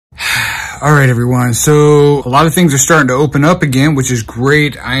All right, everyone. So a lot of things are starting to open up again, which is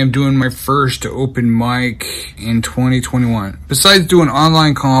great. I am doing my first open mic in 2021. Besides doing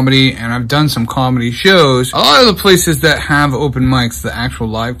online comedy, and I've done some comedy shows, a lot of the places that have open mics, the actual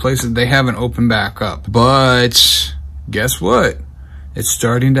live places, they haven't opened back up. But guess what? It's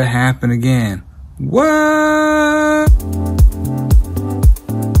starting to happen again. What?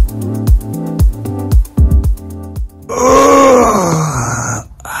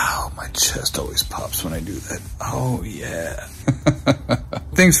 Oh, my chest always pops when I do that. Oh, yeah.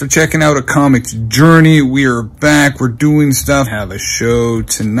 Thanks for checking out A Comic's Journey. We are back. We're doing stuff. I have a show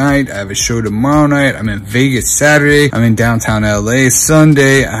tonight. I have a show tomorrow night. I'm in Vegas Saturday. I'm in downtown LA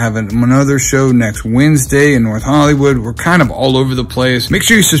Sunday. I have another show next Wednesday in North Hollywood. We're kind of all over the place. Make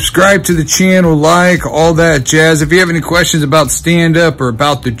sure you subscribe to the channel, like, all that jazz. If you have any questions about stand-up or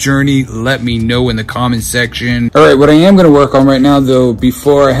about the journey, let me know in the comment section. All right, what I am going to work on right now, though,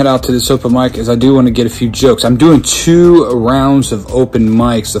 before I head out to this open mic, is I do want to get a few jokes. I'm doing 2 rounds of open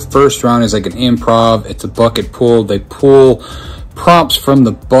mics. The first round is like an improv. It's a bucket pull. They pull props from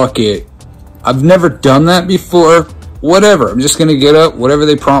the bucket. I've never done that before. Whatever. I'm just going to get up, whatever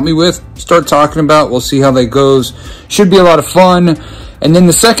they prompt me with, start talking about. We'll see how that goes. Should be a lot of fun. And then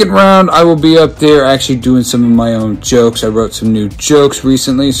the second round, I will be up there actually doing some of my own jokes. I wrote some new jokes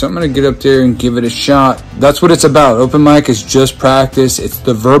recently, so I'm going to get up there and give it a shot. That's what it's about. Open mic is just practice. It's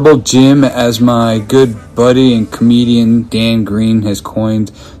the verbal gym, as my good buddy and comedian Dan Green has coined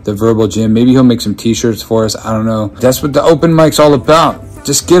the verbal gym. Maybe he'll make some t-shirts for us. I don't know. That's what the open mic's all about.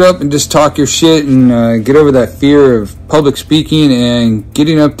 Just get up and just talk your shit and get over that fear of public speaking and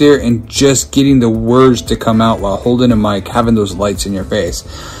getting up there and just getting the words to come out while holding a mic, having those lights in your face.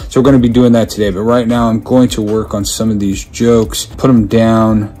 So we're going to be doing that today. But right now I'm going to work on some of these jokes, put them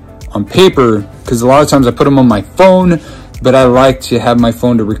down on paper, because a lot of times I put them on my phone, but I like to have my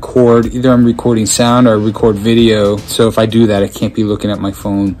phone to record. Either I'm recording sound or I record video. So if I do that, I can't be looking at my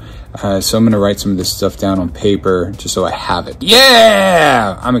phone. So I'm going to write some of this stuff down on paper just so I have it.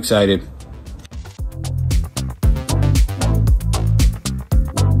 Yeah! I'm excited.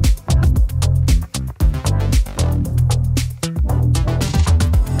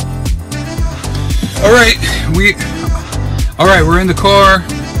 All right, we're in the car.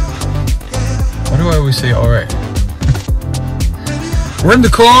 Why do I always say all right? We're in the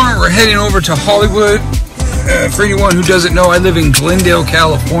car. We're heading over to Hollywood. For anyone who doesn't know, I live in Glendale,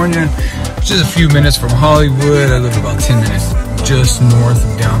 California, which is a few minutes from Hollywood. I live about 10 minutes just north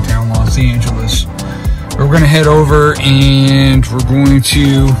of downtown Los Angeles. We're going to head over and we're going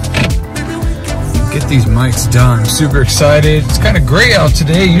to get these mics done. I'm super excited. It's kind of gray out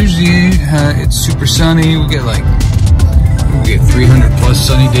today. Usually it's super sunny. We get 300 plus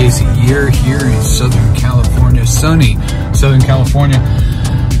sunny days a year here in Southern California. Sunny Southern California.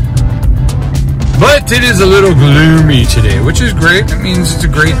 But it is a little gloomy today, which is great. That means it's a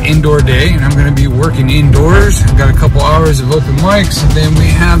great indoor day, and I'm going to be working indoors. I've got a couple hours of open mics, and then we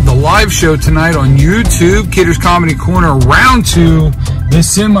have the live show tonight on YouTube, Kidder's Comedy Corner, round 2, the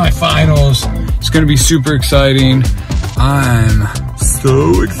semifinals. It's going to be super exciting. I'm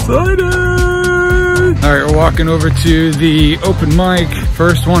so excited. All right, we're walking over to the open mic,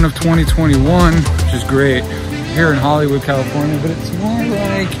 first one of 2021, which is great, here in Hollywood, California, but it's more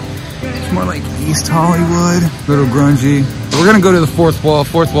like East Hollywood, a little grungy. But we're gonna go to the Fourth Wall.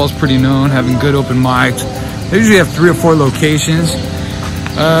 Fourth Wall's pretty known, having good open mics. They usually have 3 or 4 locations.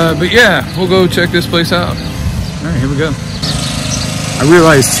 But yeah, we'll go check this place out. All right, here we go. I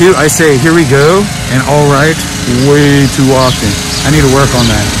realized too, I say here we go and all right way too often. I need to work on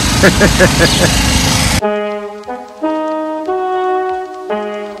that.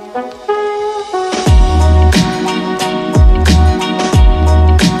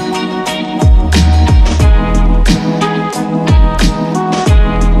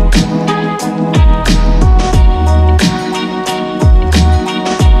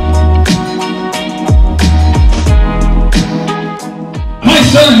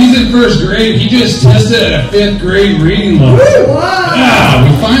 He's in 1st grade. He just tested at a 5th grade reading level. Wow. Yeah, we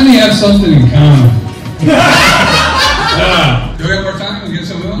finally have something in common. Do we have more time? We get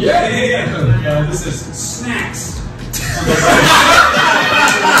some more? Yeah. This is snacks.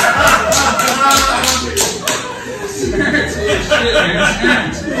 Snacks. Shit, man.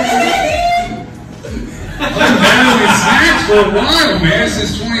 Snacks. I've been battling snacks for a while, man.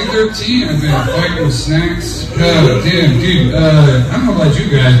 Since 2013, I've been fighting with snacks. Damn, dude. I don't know about you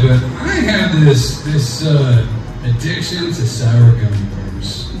guys, but I have this addiction to sour gummy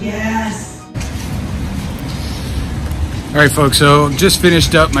worms. Yes. All right, folks. So just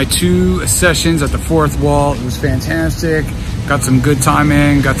finished up my 2 sessions at the Fourth Wall. It was fantastic. Got some good time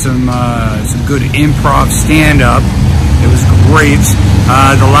in, got some good improv stand-up. It was great.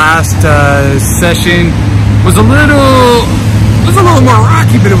 The last session was a little more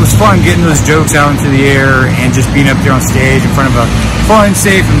rocky, but it was fun getting those jokes out into the air and just being up there on stage in front of a fun,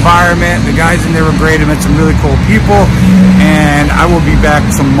 safe environment. The guys in there were great. I met some really cool people, and I will be back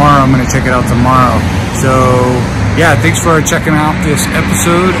tomorrow. I'm going to check it out tomorrow. So yeah, thanks for checking out this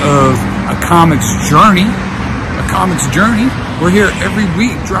episode of A Comic's Journey. A Comic's Journey. We're here every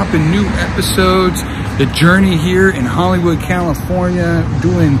week dropping new episodes. The journey here in Hollywood, California,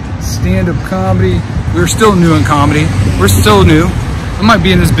 doing stand-up comedy. We're still new in comedy. We're still new. I might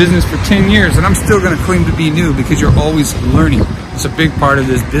be in this business for 10 years and I'm still going to claim to be new because you're always learning. It's a big part of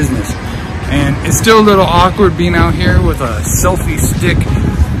this business. And it's still a little awkward being out here with a selfie stick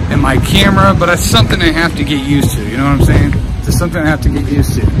and my camera, but it's something I have to get used to. You know what I'm saying? It's something I have to get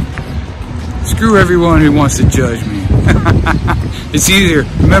used to. Screw everyone who wants to judge me. It's easier.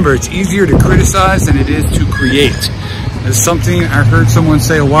 Remember, it's easier to criticize than it is to create. It's something I heard someone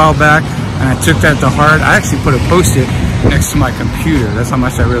say a while back, and I took that to heart. I actually put a Post-it next to my computer. That's how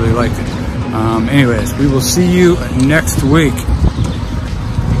much I really liked it. Anyways, we will see you next week.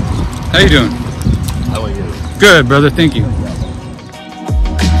 How you doing? How are you? Good, brother. Thank you.